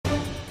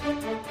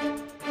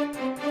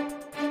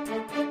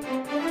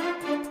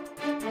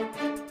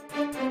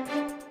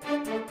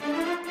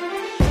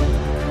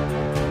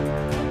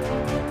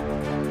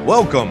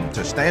Welcome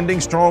to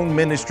Standing Strong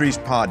Ministries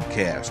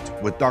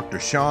podcast with Dr.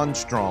 Sean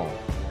Strong.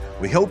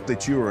 We hope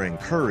that you are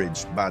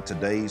encouraged by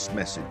today's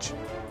message.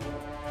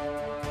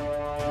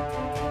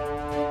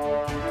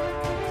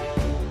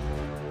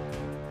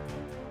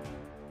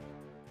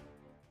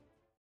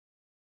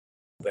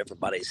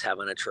 Everybody's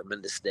having a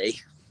tremendous day.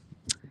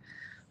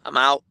 I'm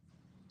out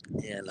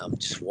and I'm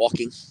just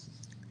walking,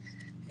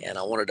 and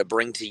I wanted to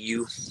bring to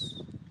you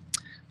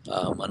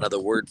another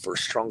word for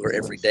stronger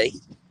every day.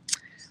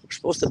 We're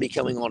supposed to be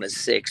coming on at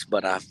 6,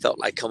 but I felt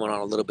like coming on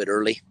a little bit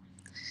early,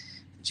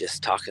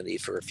 just talking to you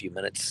for a few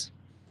minutes.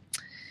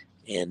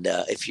 And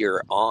if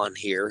you're on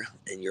here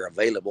and you're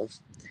available,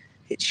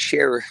 hit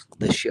share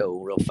the show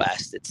real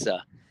fast. It's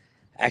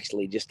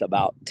actually just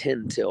about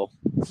 10 till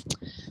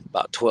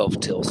about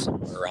 12 till,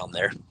 somewhere around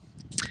there.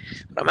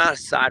 But I'm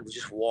outside, we're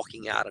just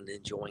walking out and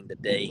enjoying the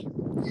day.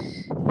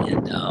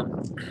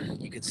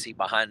 And you can see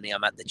behind me,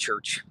 I'm at the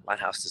church,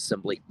 Lighthouse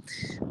Assembly,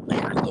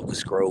 here in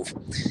Locust Grove.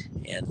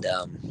 And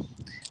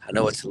I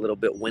know it's a little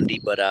bit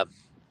windy, but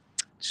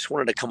just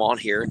wanted to come on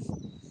here.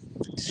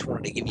 Just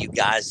wanted to give you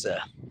guys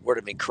a word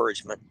of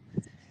encouragement.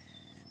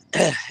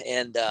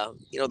 And,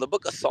 the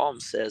book of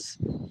Psalms says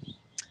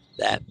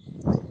that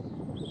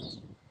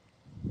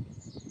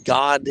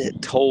God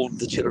told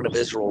the children of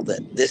Israel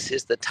that this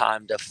is the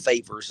time to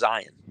favor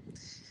Zion.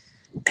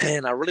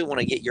 And I really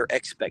want to get your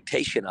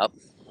expectation up.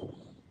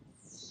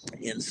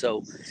 And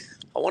so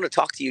I want to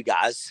talk to you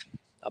guys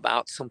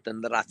about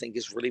something that I think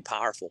is really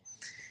powerful.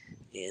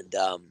 And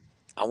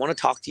I want to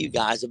talk to you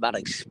guys about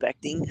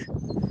expecting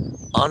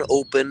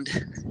unopened,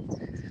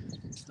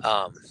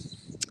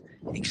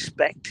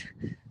 expect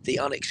the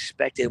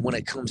unexpected when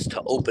it comes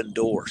to open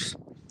doors,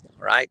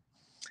 right?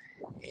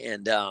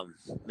 And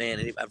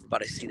man,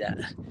 everybody see that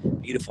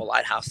beautiful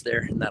lighthouse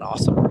there? Isn't that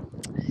awesome?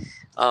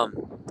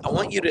 I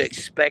want you to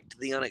expect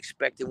the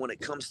unexpected when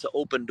it comes to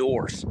open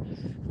doors.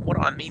 What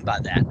do I mean by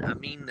that? I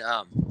mean,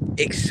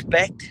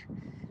 expect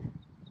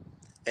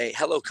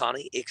hello,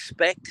 Connie.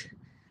 Expect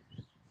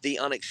the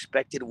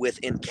unexpected with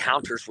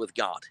encounters with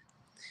God.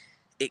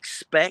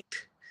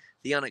 Expect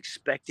the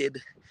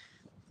unexpected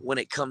when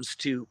it comes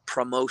to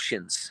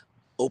promotions,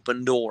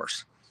 open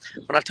doors.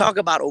 When I talk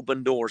about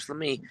open doors, I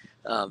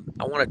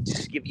want to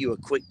just give you a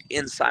quick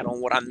insight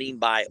on what I mean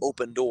by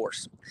open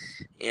doors.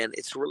 And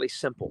it's really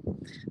simple.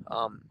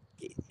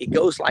 It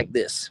goes like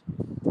this.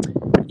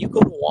 When you go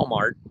to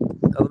Walmart,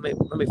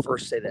 let me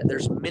first say that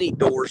there's many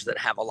doors that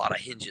have a lot of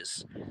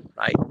hinges,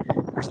 right?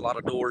 There's a lot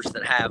of doors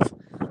that have,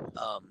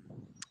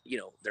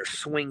 there's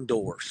swing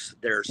doors,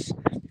 there's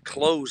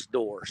closed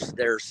doors,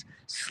 there's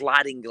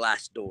sliding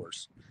glass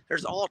doors.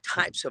 There's all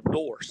types of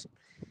doors.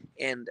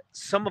 And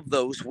some of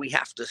those we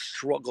have to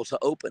struggle to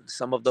open.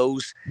 Some of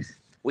those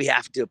we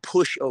have to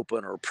push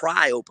open or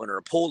pry open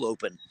or pull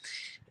open.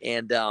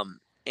 And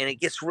it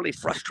gets really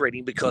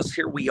frustrating because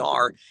here we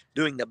are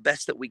doing the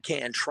best that we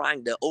can,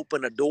 trying to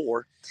open a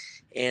door.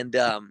 And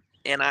that's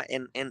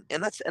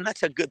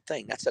a good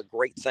thing. That's a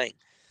great thing.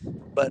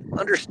 But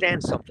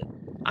understand something.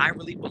 I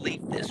really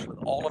believe this with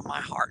all of my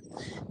heart,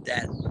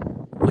 that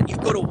when you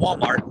go to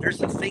Walmart,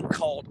 there's a thing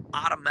called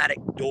automatic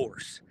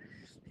doors.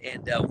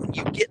 And when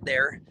you get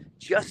there,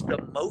 just the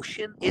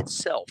motion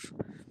itself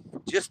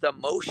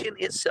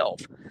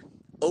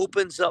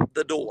opens up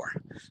the door.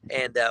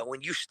 And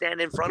when you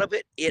stand in front of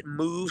it, it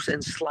moves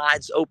and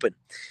slides open.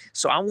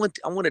 So I want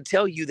to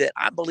tell you that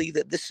I believe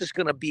that this is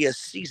going to be a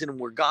season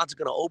where God's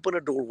going to open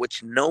a door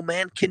which no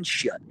man can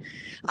shut.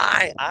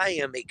 I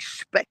am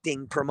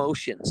expecting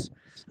promotions.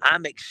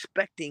 I'm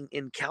expecting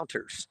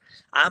encounters.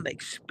 I'm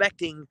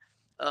expecting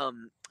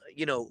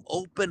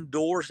open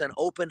doors and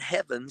open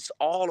heavens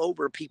all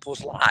over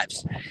people's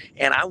lives.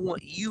 And I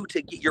want you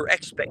to get your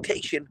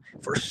expectation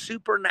for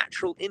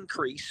supernatural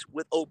increase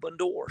with open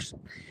doors.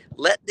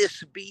 Let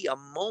this be a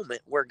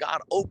moment where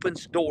God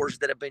opens doors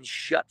that have been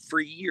shut for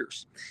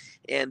years.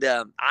 And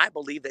I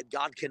believe that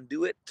God can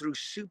do it through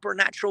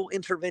supernatural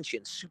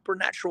intervention,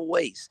 supernatural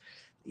ways.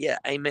 Yeah,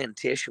 amen,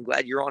 Tish. I'm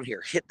glad you're on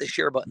here. Hit the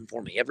share button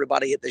for me.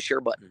 Everybody hit the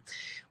share button.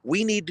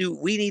 We need to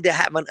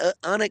have an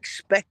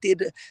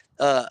unexpected,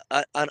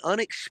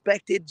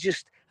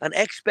 just an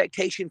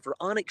expectation for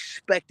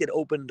unexpected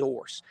open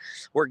doors,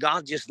 where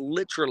God just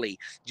literally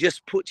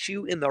just puts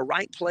you in the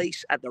right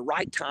place at the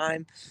right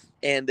time.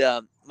 And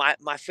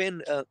my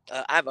friend, I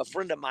have a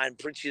friend of mine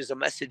preaches a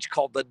message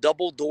called the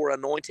double door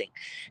anointing.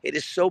 It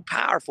is so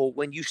powerful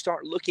when you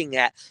start looking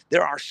at,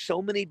 there are so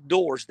many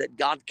doors that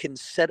God can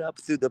set up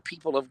through the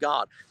people of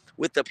God,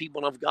 with the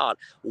people of God.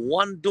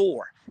 One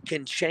door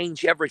can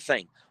change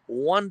everything.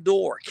 One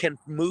door can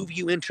move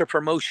you into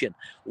promotion.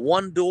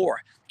 One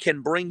door can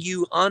bring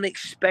you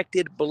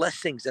unexpected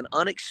blessings and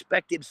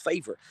unexpected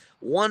favor.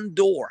 One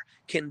door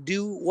can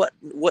do what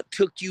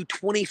took you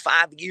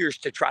 25 years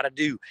to try to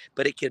do,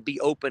 but it can be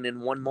open in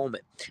one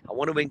moment. I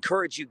want to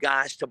encourage you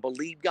guys to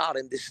believe God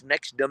in this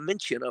next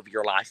dimension of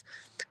your life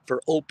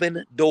for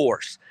open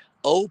doors.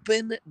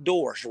 Open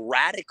doors,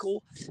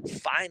 radical,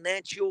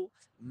 financial,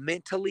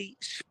 mentally,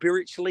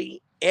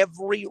 spiritually,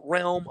 every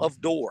realm of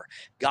door.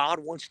 God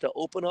wants to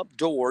open up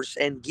doors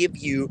and give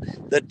you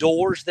the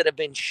doors that have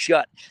been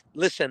shut.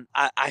 Listen,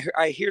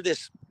 I hear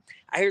this.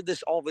 I hear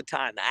this all the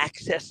time,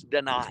 access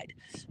denied.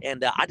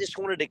 And I just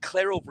want to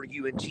declare over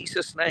you in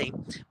Jesus'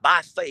 name,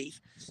 by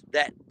faith,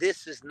 that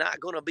this is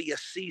not going to be a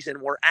season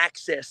where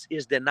access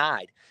is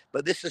denied,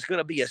 but this is going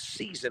to be a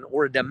season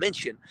or a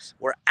dimension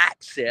where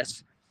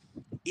access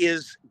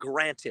is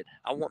granted.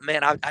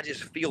 I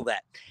just feel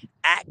that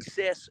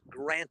access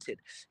granted.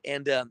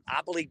 And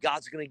I believe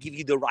God's going to give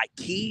you the right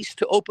keys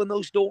to open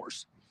those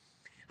doors.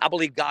 I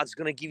believe God's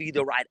going to give you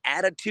the right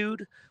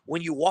attitude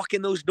when you walk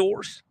in those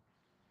doors.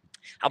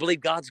 I believe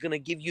God's going to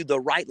give you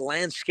the right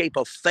landscape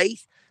of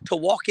faith to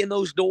walk in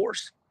those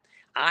doors.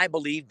 I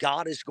believe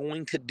God is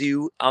going to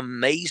do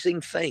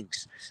amazing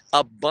things,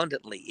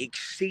 abundantly,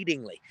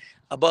 exceedingly,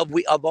 above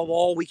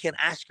all we can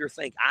ask or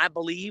think. I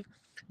believe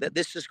that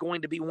this is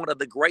going to be one of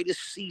the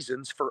greatest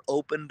seasons for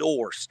open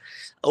doors.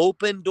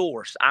 Open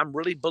doors. I'm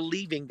really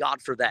believing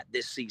God for that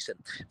this season.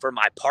 For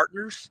my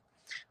partners,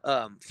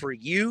 for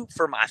you,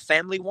 for my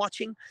family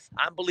watching,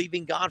 I'm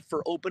believing God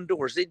for open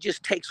doors. It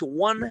just takes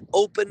one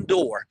open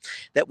door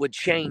that would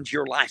change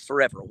your life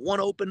forever. One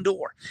open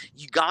door.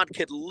 God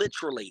could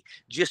literally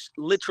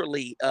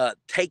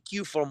take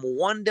you from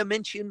one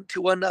dimension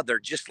to another,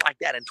 just like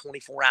that in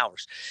 24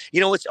 hours.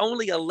 It's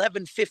only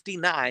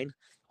 11:59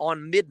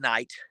 on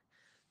midnight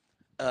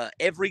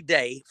every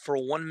day for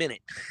 1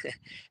 minute.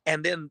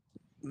 And then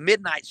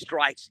midnight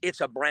strikes,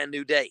 it's a brand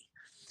new day.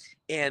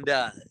 And,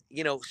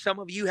 some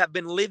of you have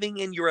been living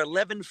in your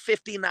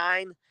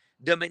 11:59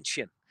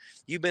 dimension.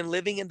 You've been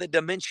living in the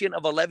dimension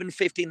of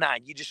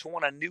 11:59. You just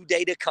want a new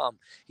day to come.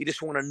 You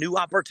just want a new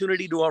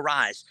opportunity to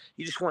arise.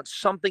 You just want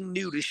something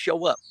new to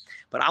show up.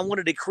 But I want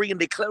to decree and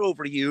declare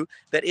over you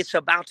that it's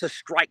about to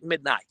strike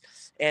midnight.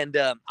 And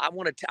I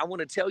want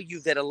to tell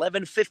you that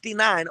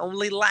 11:59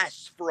 only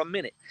lasts for a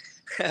minute,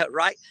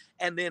 right?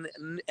 And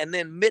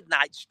then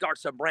midnight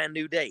starts a brand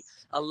new day.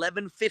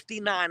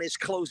 11:59 is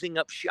closing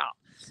up shop.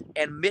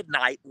 And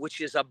midnight, which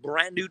is a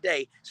brand new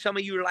day. Some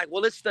of you are like,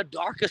 well, it's the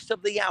darkest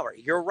of the hour.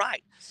 You're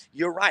right.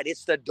 You're right.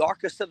 It's the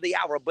darkest of the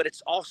hour, but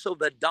it's also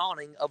the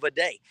dawning of a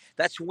day.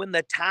 That's when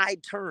the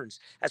tide turns.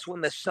 That's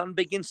when the sun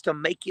begins to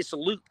make its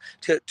loop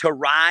to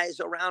rise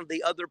around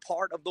the other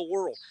part of the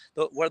world,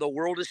 where the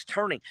world is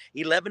turning.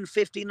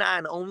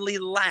 11:59 only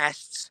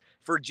lasts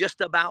for just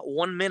about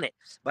 1 minute.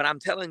 But I'm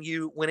telling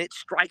you, when it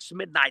strikes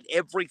midnight,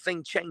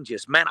 everything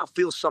changes. Man, I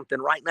feel something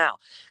right now.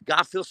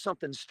 God feels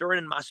something stirring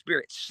in my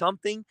spirit.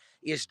 Something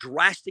is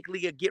drastically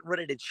getting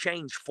ready to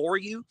change for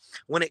you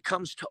when it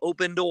comes to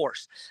open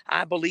doors.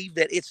 I believe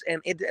that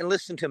and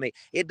listen to me,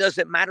 it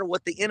doesn't matter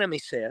what the enemy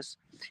says.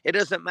 It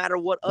doesn't matter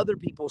what other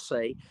people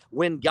say.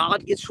 When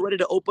God gets ready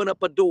to open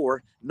up a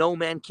door, no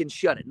man can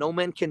shut it. No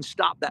man can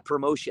stop that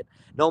promotion.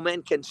 No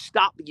man can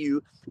stop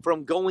you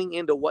from going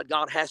into what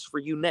God has for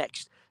you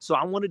next. So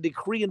I want to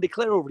decree and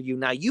declare over you.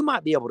 Now, you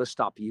might be able to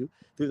stop you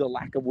through the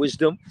lack of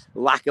wisdom,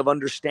 lack of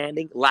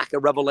understanding, lack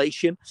of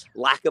revelation,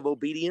 lack of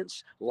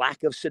obedience,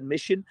 lack of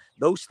submission.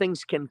 Those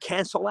things can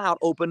cancel out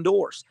open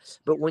doors.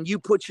 But when you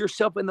put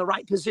yourself in the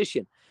right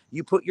position,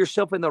 you put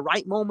yourself in the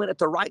right moment at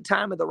the right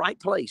time at the right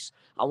place,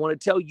 I want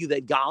to tell you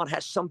that God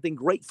has something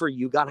great for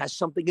you. God has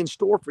something in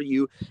store for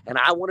you. And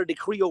I want to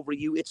decree over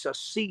you, it's a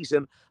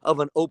season of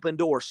an open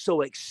door.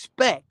 So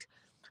expect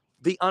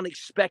the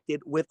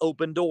unexpected with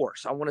open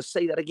doors. I want to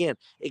say that again.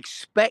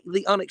 Expect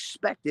the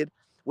unexpected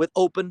with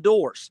open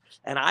doors.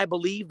 And I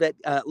believe that,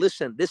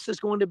 listen, this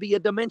is going to be a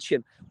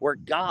dimension where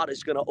God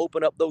is going to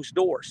open up those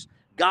doors.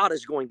 God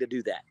is going to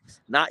do that.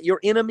 Not your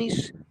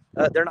enemies.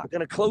 They're not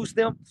going to close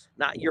them.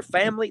 Not your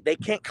family. They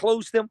can't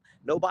close them.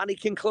 Nobody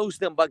can close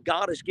them, but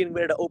God is getting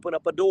ready to open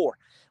up a door.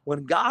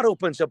 When God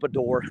opens up a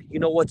door, you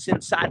know what's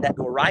inside that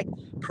door, right?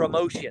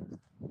 Promotion,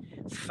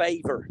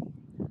 favor,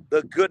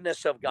 the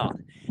goodness of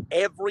God.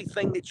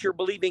 Everything that you're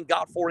believing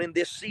God for in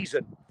this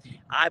season,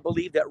 I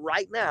believe that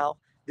right now,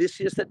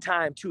 this is the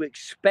time to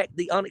expect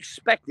the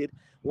unexpected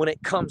when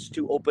it comes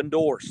to open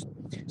doors.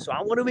 So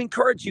I want to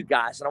encourage you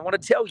guys, and I want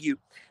to tell you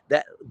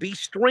that be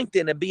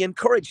strengthened and be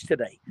encouraged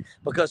today,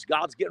 because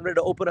God's getting ready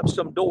to open up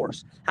some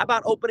doors. How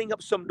about opening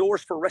up some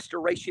doors for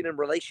restoration in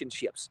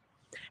relationships?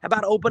 How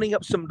about opening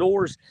up some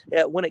doors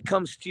when it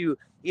comes to,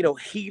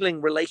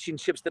 healing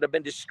relationships that have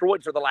been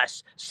destroyed for the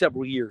last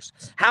several years?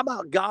 How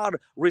about God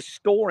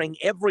restoring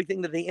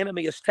everything that the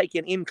enemy has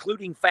taken,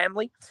 including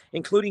family,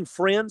 including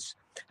friends?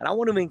 And I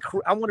want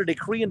to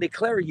decree and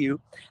declare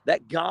you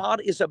that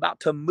God is about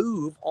to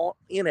move on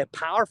in a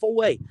powerful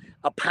way,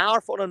 a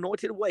powerful and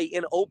anointed way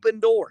in open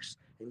doors.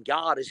 And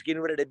God is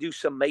getting ready to do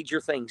some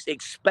major things.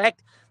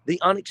 Expect the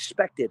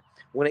unexpected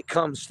when it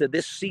comes to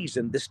this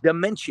season, this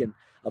dimension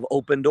of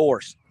open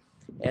doors.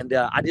 And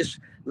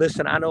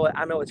listen, I know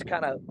it's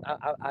kind of,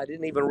 I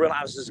didn't even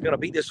realize it's going to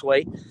be this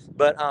way,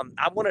 but I'm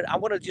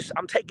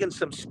taking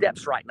some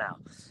steps right now.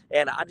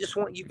 And I just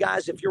want you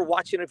guys, if you're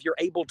watching, if you're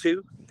able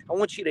to, I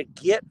want you to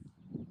get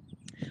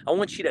I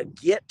want you to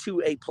get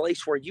to a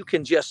place where you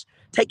can just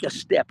take a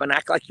step and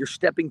act like you're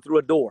stepping through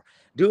a door.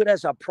 Do it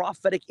as a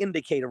prophetic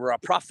indicator or a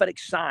prophetic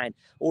sign,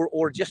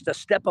 or just a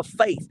step of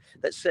faith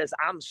that says,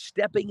 I'm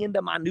stepping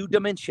into my new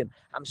dimension.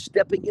 I'm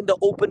stepping into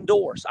open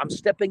doors. I'm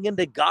stepping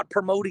into God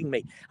promoting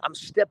me. I'm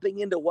stepping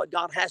into what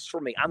God has for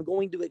me. I'm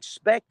going to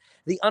expect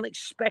the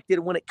unexpected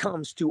when it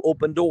comes to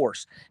open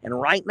doors. And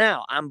right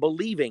now, I'm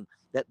believing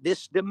that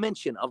this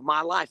dimension of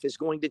my life is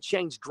going to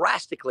change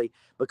drastically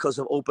because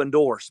of open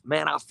doors.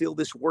 Man, I feel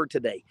this word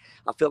today.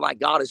 I feel like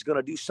God is going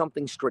to do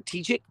something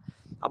strategic.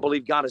 I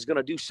believe God is going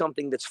to do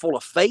something that's full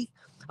of faith.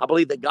 I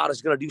believe that God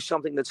is going to do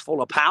something that's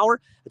full of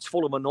power, that's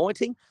full of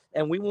anointing,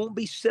 and we won't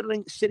be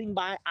sitting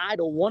by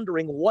idle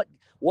wondering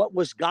what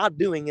was God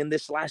doing in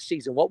this last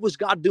season? What was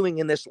God doing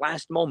in this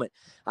last moment?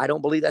 I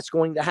don't believe that's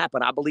going to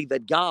happen. I believe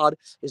that God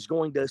is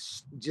going to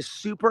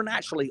just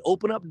supernaturally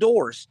open up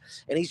doors,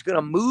 and he's going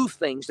to move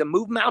things and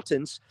move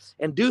mountains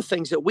and do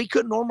things that we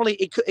could normally,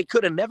 it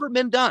could have never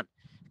been done.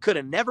 Could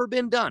have never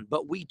been done,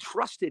 but we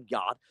trusted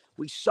God.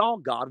 We saw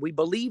God. We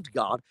believed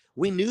God.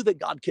 We knew that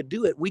God could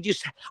do it.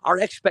 Our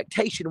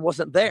expectation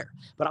wasn't there.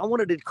 But I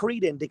wanted to decree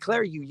and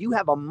declare you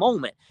have a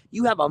moment.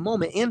 You have a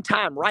moment in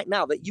time right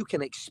now that you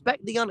can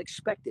expect the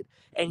unexpected,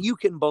 and you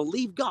can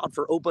believe God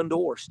for open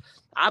doors.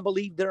 I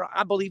believe there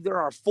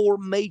are 4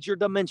 major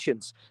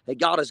dimensions that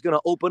God is going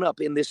to open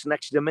up in this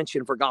next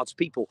dimension for God's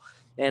people.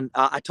 And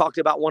I talked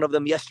about one of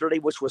them yesterday,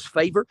 which was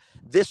favor.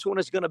 This one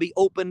is going to be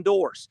open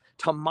doors.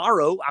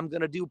 Tomorrow, I'm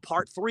going to do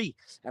part 3,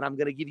 and I'm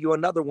going to give you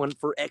another one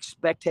for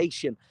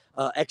expectation,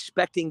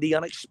 expecting the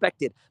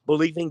unexpected,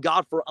 believing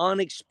God for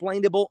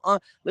unexplainable.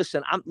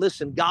 Listen,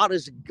 God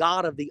is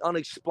God of the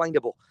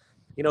unexplainable.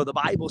 You know, the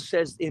Bible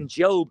says in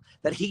Job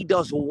that he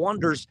does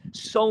wonders,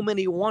 so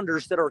many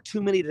wonders that are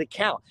too many to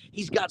count.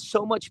 He's got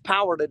so much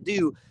power to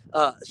do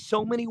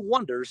so many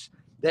wonders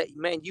that,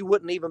 man, you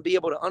wouldn't even be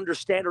able to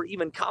understand or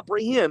even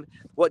comprehend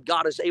what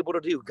God is able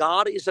to do.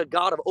 God is a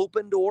God of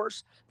open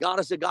doors. God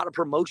is a God of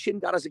promotion.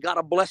 God is a God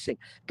of blessing.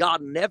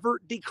 God never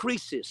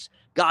decreases.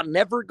 God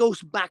never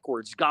goes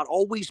backwards. God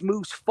always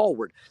moves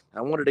forward.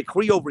 I want to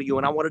decree over you,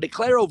 and I want to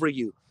declare over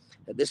you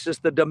that this is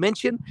the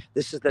dimension,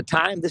 this is the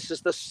time, this is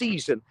the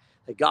season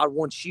that God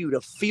wants you to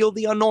feel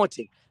the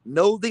anointing,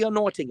 know the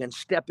anointing, and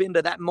step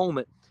into that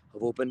moment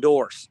of open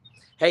doors.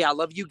 Hey, I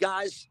love you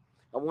guys.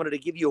 I wanted to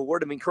give you a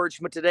word of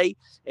encouragement today,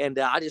 and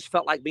I just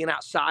felt like being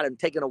outside and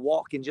taking a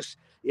walk and just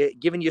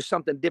giving you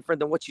something different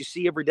than what you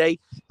see every day.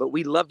 But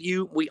we love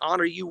you. We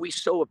honor you. We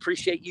so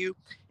appreciate you.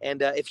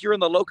 And if you're in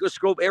the Locust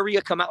Grove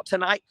area, come out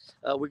tonight.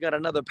 We got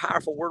another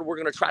powerful word we're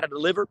going to try to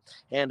deliver,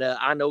 and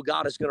I know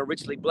God is going to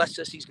richly bless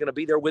us. He's going to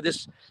be there with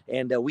us,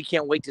 and we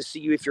can't wait to see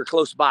you if you're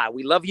close by.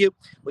 We love you.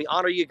 We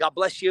honor you. God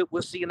bless you.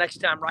 We'll see you next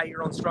time right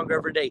here on Stronger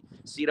Every Day.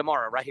 See you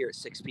tomorrow right here at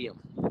 6 p.m.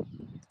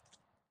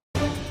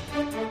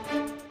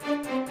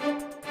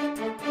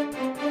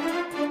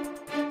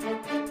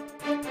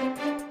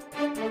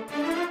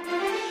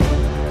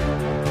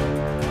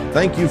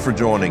 Thank you for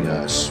joining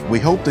us. We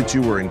hope that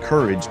you were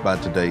encouraged by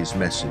today's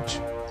message.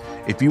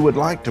 If you would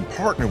like to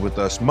partner with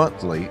us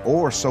monthly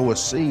or sow a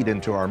seed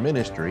into our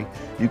ministry,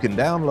 you can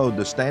download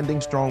the Standing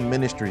Strong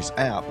Ministries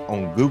app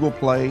on Google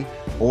Play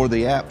or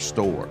the App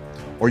Store,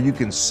 or you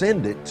can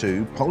send it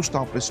to Post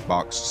Office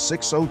Box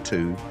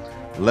 602,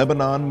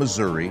 Lebanon,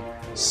 Missouri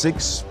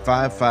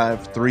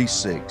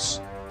 65536.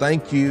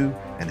 Thank you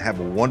and have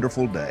a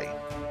wonderful day.